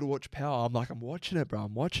 "You guys got to watch Power." I'm like, "I'm watching it, bro.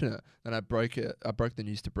 I'm watching it." Then I broke the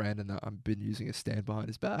news to Brandon that I've been using a stand behind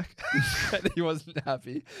his back. And he wasn't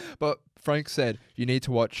happy. But Frank said, "You need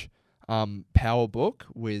to watch Power Book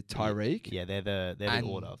with Tyreek." Yeah, they're the And-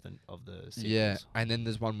 order of the sequels. Yeah, and then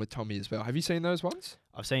there's one with Tommy as well. Have you seen those ones?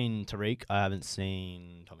 I've seen Tariq. I haven't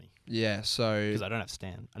seen Tommy Yeah, so because I don't have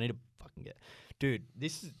Stan. I need to fucking get. Dude,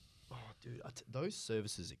 this is. Oh, dude, those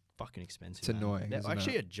services are fucking expensive. It's man. annoying, They're isn't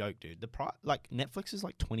actually it? a joke, dude. The price, like Netflix, is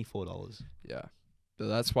like $24. yeah, but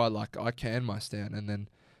that's why like I can my stand, and then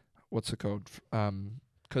what's it called?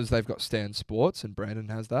 Because they've got Stan Sports and Brandon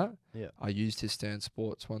has that. Yeah. I used his Stan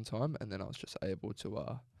Sports one time, and then I was just able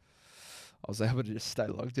to just stay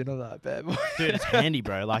logged in on that bad boy. Dude, it's handy,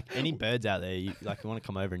 bro. Like any birds out there, you want to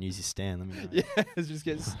come over and use your stand? Let me know. Yeah, it's just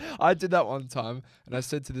gets. I did that one time, and I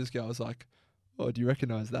said to this girl, I was like, "Oh, do you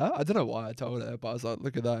recognize that?" I don't know why I told her, but I was like,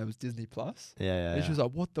 "Look at that, it was Disney Plus." Yeah. And she was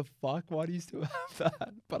like, "What the fuck? Why do you still have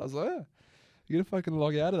that?" But I was like, "Yeah, you're gonna fucking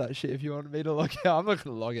log out of that shit if you want me to log out. I'm not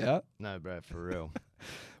gonna log out." No, bro, for real.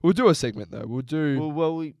 We'll do a segment though. We'll do.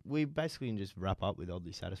 well, we basically can just wrap up with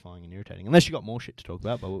oddly satisfying and irritating. Unless you got more shit to talk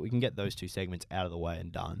about, but we can get those two segments out of the way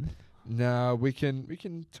and done. No, we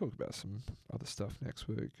can talk about some other stuff next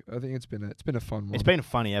week. I think it's been a fun one. It's been a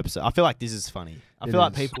funny episode. I feel like this is funny. I It feel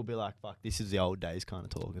like is. people will be like, "Fuck, this is the old days kind of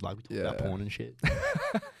talk." Like we talk about porn and shit.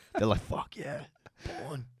 They're like, "Fuck yeah,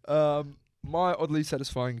 porn." My oddly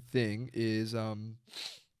satisfying thing is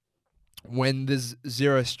when there's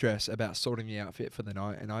zero stress about sorting the outfit for the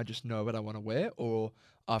night, and I just know what I want to wear, or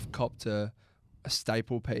I've copped a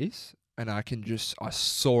staple piece, and I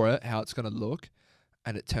saw it how it's gonna look.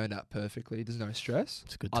 And it turned out perfectly. There's no stress.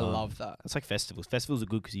 It's a good I time. love that. It's like festivals. Festivals are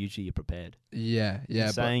good because usually you're prepared. Yeah.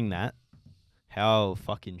 Saying that, how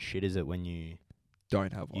fucking shit is it when you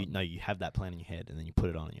Don't have one. you have that plan in your head and then you put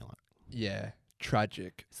it on and you're like, Yeah,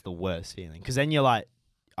 tragic. it's the worst feeling. Because then you're like,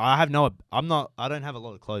 I don't have a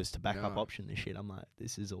lot of clothes to back up No. option this shit. I'm like,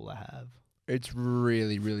 this is all I have. It's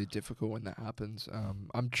really, really difficult when that happens.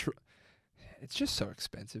 It's just so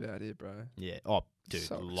expensive out here, bro. Yeah. Oh, dude,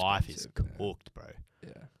 So life is expensive, yeah. cooked, bro.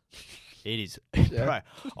 Yeah. It is, Yeah.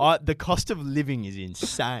 bro. The cost of living is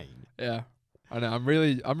insane. Yeah. I know. I'm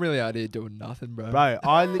really out here doing nothing, bro. Bro,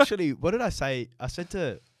 I literally, what did I say? I think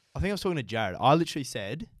I was talking to Jared. I literally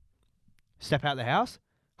said, step out the house,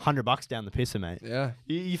 $100 down the pisser, mate. Yeah.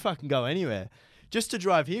 You fucking go anywhere. Just to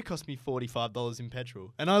drive here cost me $45 in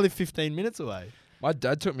petrol. And I live 15 minutes away. My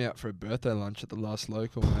dad took me out for a birthday lunch at the last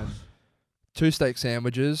local, man. 2 steak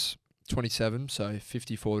sandwiches, 27, so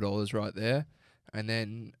 $54 right there. And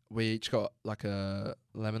then we each got like a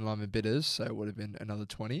lemon lime and bitters, so it would have been another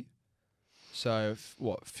 20. So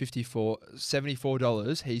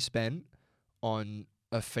 $74 he spent on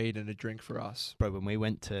a feed and a drink for us. Bro, when we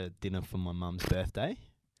went to dinner for my mum's birthday,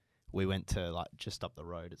 we went to like just up the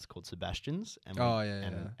road. It's called Sebastian's. And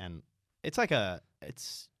and it's like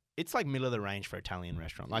it's like middle of the range for Italian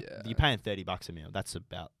restaurant. Like you're paying $30 a meal. That's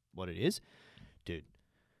about what it is. Dude,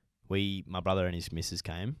 my brother and his missus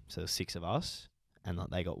came, so 6 of us, and like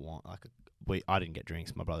they got wine. I didn't get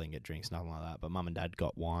drinks, my brother didn't get drinks, nothing like that. But mum and dad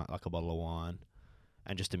got wine, like a bottle of wine,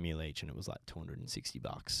 and just a meal each, and it was like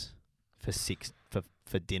 $260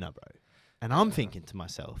 for dinner, bro. And I'm thinking to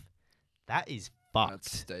myself, that is fucked.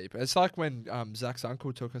 That's steep. It's like when Zach's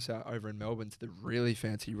uncle took us out over in Melbourne to the really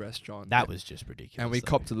fancy restaurant. That was just ridiculous. And we though.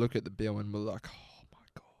 copped to look at the bill and we're like, oh my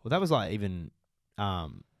God. Well, that was like even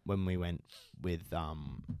when we went with the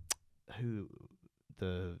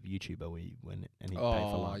YouTuber we went and he paid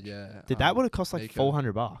for lunch. Yeah. That would have cost like Nico.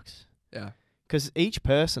 $400. Yeah. Because each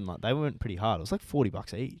person, like, they went pretty hard. It was like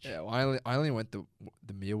 $40 each. Yeah, well, I only went the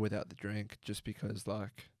meal without the drink just because,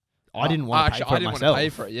 like... I didn't want to pay for it I didn't myself. want to pay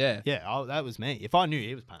for it, yeah. Yeah, that was me. If I knew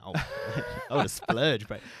he was paying, I would have splurged,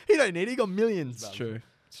 bro. He don't need it. He got millions. It's true.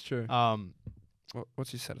 It's true.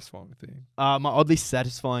 What's your satisfying thing? My oddly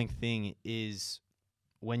satisfying thing is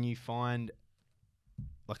when you find,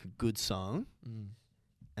 like, a good song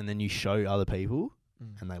and then you show other people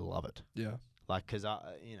and they love it. Yeah. Like, because, I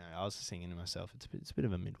was singing to myself. It's a bit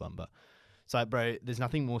of a mid one, but it's like, bro, there's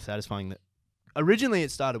nothing more satisfying that... Originally,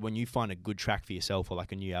 it started when you find a good track for yourself or,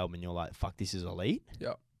 like, a new album and you're like, fuck, this is elite.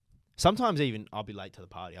 Yeah. Sometimes even I'll be late to the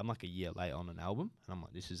party. I'm, like, a year late on an album and I'm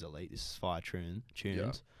like, this is elite. This is fire tunes.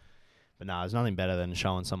 Yeah. But nah, there's nothing better than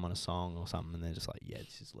showing someone a song or something and they're just like, yeah,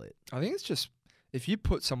 this is lit. I think it's just... If you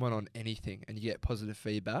put someone on anything and you get positive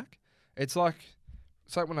feedback, it's like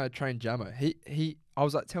when I trained Jammer. I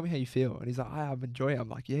was like, tell me how you feel. And he's like, I'm enjoying it. I'm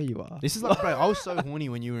like, yeah, you are. This is like, bro, I was so horny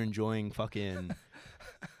when you were enjoying fucking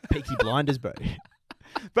Peaky Blinders, bro.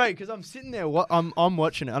 Bro, because I'm sitting there, I'm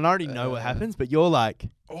watching it, and I already know what happens, but you're like,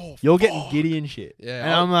 you're getting giddy and shit. Yeah.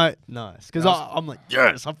 And I'm like, nice. Because I'm like,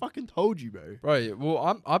 yes, I fucking told you, bro. Right.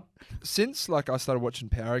 Well, I'm since like I started watching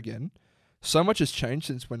Power again, so much has changed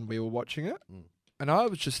since when we were watching it. And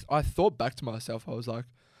I thought back to myself, I was like,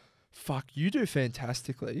 fuck, you do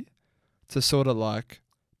fantastically to sort of like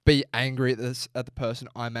be angry at the person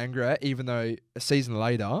I'm angry at, even though a season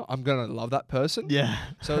later, I'm going to love that person. Yeah.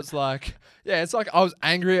 So it's like I was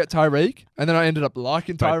angry at Tyreek, and then I ended up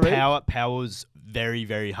liking Bro, Tyreek. Power's very,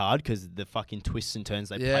 very hard because the fucking twists and turns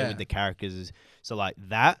they play with the characters. So like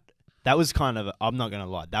that was kind of, I'm not going to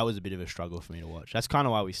lie, that was a bit of a struggle for me to watch. That's kind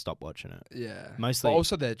of why we stopped watching it. Yeah. Mostly. But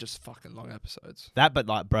also, they're just fucking long episodes. But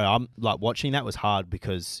like, bro, I'm like watching that was hard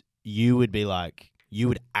because you would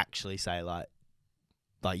actually say like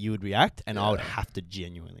you would react and I would have to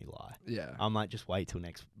genuinely lie. Yeah. I'm like, just wait till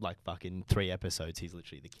next, like, fucking 3 episodes. He's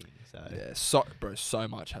literally the king. So yeah, so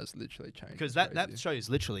much has literally changed. Because that show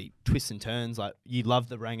is literally twists and turns. Like, you love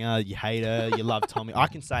the Ranger, you hate her, you love Tommy. I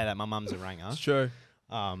can say that my mum's a Ranger. It's true.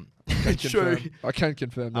 It's true. I can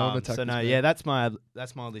confirm. No one attacked so no, me. yeah, that's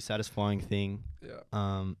mildly satisfying thing. Yeah.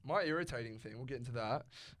 My irritating thing. We'll get into that.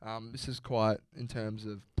 This is quite in terms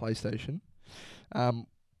of PlayStation.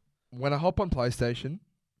 When I hop on PlayStation,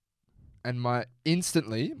 and my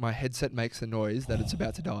headset makes a noise that it's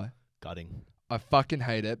about to die. Gutting. I fucking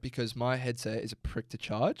hate it because my headset is a prick to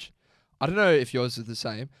charge. I don't know if yours is the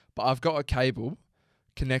same, but I've got a cable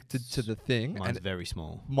connected to the thing. Mine's very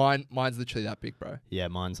small. Mine's literally that big, bro. Yeah,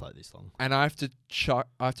 mine's like this long. And I have to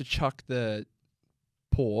chuck the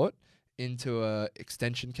port into a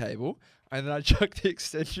extension cable, and then I chuck the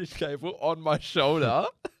extension cable on my shoulder,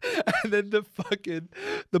 and then the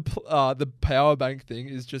power bank thing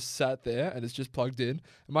is just sat there and it's just plugged in. And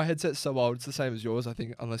my headset's so old, it's the same as yours, I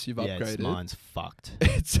think, unless you've upgraded. Yeah, mine's fucked.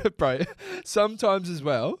 It's bro. Sometimes as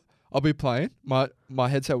well, I'll be playing, my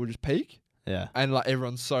headset will just peak, and like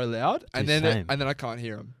everyone's so loud, and then I can't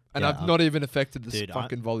hear them, and I've not even affected the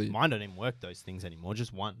fucking volume. Mine don't even work those things anymore.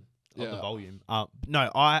 Just one. Of the volume. No,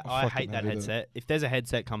 I hate that headset. If there's a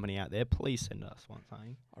headset company out there, please send us one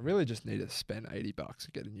thing. I really just need to spend $80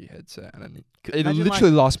 to get a new headset, and it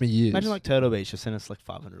literally lasts me years. Imagine like Turtle Beach just send us like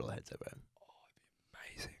 $500 headset, bro. Oh, it'd be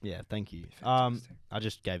amazing. Yeah, thank you. I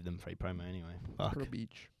just gave them free promo anyway. Fuck. Turtle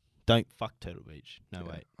Beach. Don't fuck Turtle Beach. No,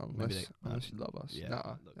 wait. Unless you love us. Yeah.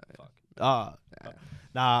 Nah. Fuck.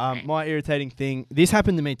 My irritating thing. This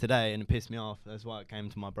happened to me today, and it pissed me off. That's why it came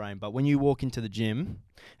to my brain. But when you walk into the gym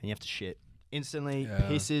and you have to shit, instantly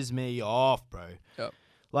pisses me off, bro. Yep.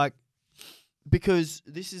 Like, because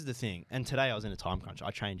this is the thing. And today I was in a time crunch.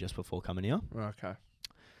 I trained just before coming here. Okay.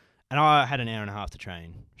 And I had an hour and a half to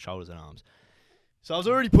train shoulders and arms. So I was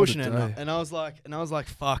already pushing it, and I was like,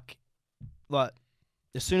 fuck. Like,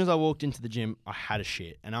 as soon as I walked into the gym, I had a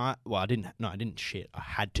shit. And I didn't shit. I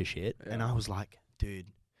had to shit. Yeah. And I was like, dude,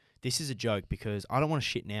 this is a joke because I don't want to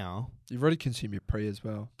shit now. You've already consumed your pre as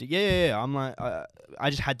well. Yeah. I'm like, I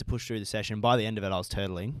just had to push through the session. By the end of it, I was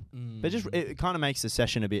turtling. But it kind of makes the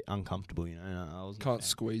session a bit uncomfortable, you know. Can't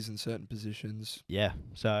squeeze in certain positions. Yeah.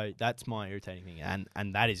 So that's my irritating thing.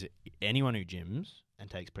 And that is, anyone who gyms and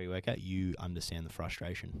takes pre-workout, you understand the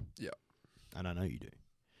frustration. Yeah. And I know you do.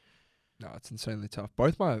 No, it's insanely tough.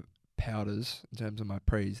 Both my powders, in terms of my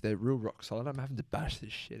pre's, they're real rock solid. I'm having to bash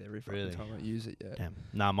this shit every fucking time I use it. Yeah. Damn.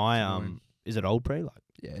 Nah, my is it old pre? Like.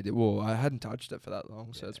 Yeah. I hadn't touched it for that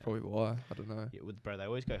long, so that's probably why. I don't know. Yeah, bro, they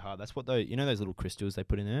always go hard. That's what those little crystals they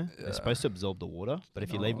put in there. Yeah. They're supposed to absorb the water, but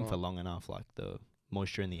if you leave them for long enough, like the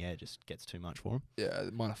moisture in the air just gets too much for them. Yeah,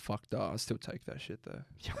 it might have fucked up. I still take that shit though.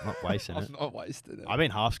 Yeah, I'm not wasting it. I'm not wasting it. I've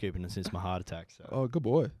been half scooping it since my heart attack. So. Oh, good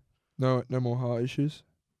boy. No more heart issues.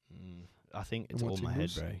 I think it's all my head,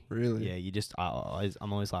 bro. Really? Yeah, you just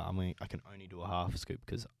I'm always like I can only do a half scoop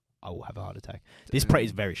because I will have a heart attack. Damn. This pre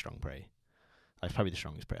is very strong pre. Like, it's probably the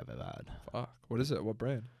strongest pre I've ever had. Fuck. What is it? What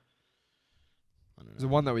brand? I don't know. Is it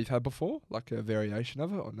one that we've had before? Like a variation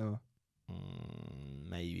of it or no?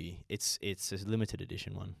 Maybe. It's a limited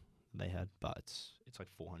edition one they had, but it's like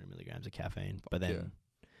 400 milligrams of caffeine. But then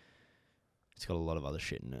it's got a lot of other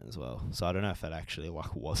shit in it as well. So I don't know if that actually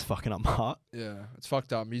like was fucking up my heart. Yeah, it's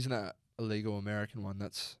fucked up. I'm using that illegal American one. I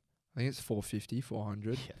think it's 450,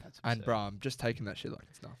 400. Yeah, that's absurd. And bro, I'm just taking that shit like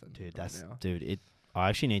it's nothing. Dude, I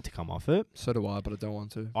actually need to come off it. So do I, but I don't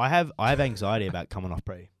want to. I have anxiety about coming off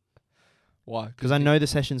pre. Why? Because I know the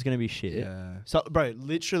session's going to be shit. Yeah. So, bro,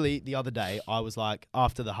 literally the other day, I was like,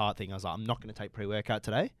 after the heart thing, I was like, I'm not going to take pre-workout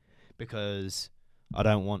today because I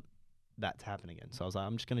don't want that to happen again. So I was like,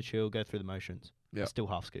 I'm just going to chill, go through the motions. Yeah. Still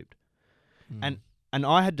half scooped. And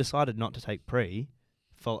I had decided not to take pre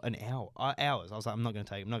for an hour, hours. I was like, I'm not going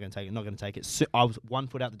to take it. So I was 1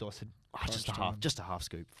 foot out the door, said, just a half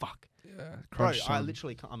scoop. Fuck. Yeah. Bro, I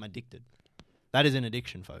literally can't, I'm addicted. That is an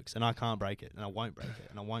addiction, folks, and I can't break it, and I won't break it,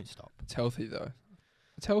 and I won't stop. It's healthy, though.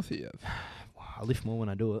 It's healthy, Ev. I lift more when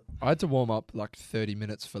I do it. I had to warm up like 30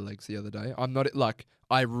 minutes for legs the other day.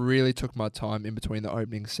 I really took my time in between the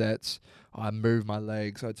opening sets. I moved my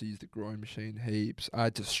legs. I had to use the groin machine heaps. I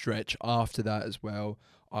had to stretch after that as well.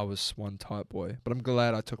 I was one tight boy. But I'm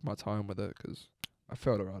glad I took my time with it because I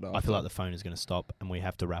felt alright after. I feel like the phone is going to stop, and we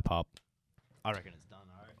have to wrap up. I reckon it's done.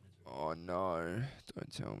 Oh, no.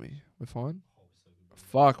 Don't tell me. We're fine?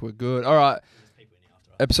 Fuck, we're good. All right.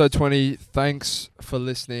 Episode 20. Thanks for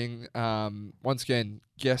listening. Once again,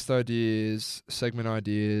 guest ideas, segment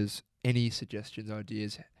ideas, any suggestions,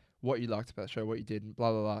 ideas, what you liked about the show, what you didn't,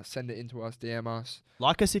 blah, blah, blah. Send it in to us, DM us.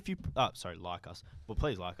 Like us if you... like us. Well,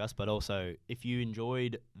 please like us, but also if you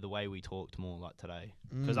enjoyed the way we talked more like today.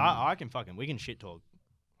 Because we can shit talk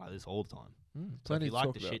like this all the time. Plenty to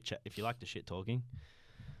talk about. If you like the shit talking...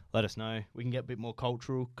 let us know. We can get a bit more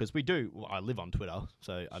cultural because we do. Well, I live on Twitter,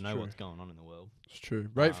 so I know what's going on in the world. It's true.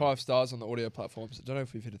 Rate 5 stars on the audio platforms. I don't know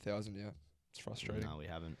if we've hit 1,000 yet. It's frustrating. No, we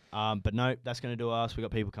haven't. But no, that's going to do us. We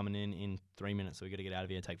got people coming in 3 minutes, so we got to get out of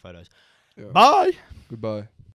here and take photos. Yeah. Bye. Goodbye.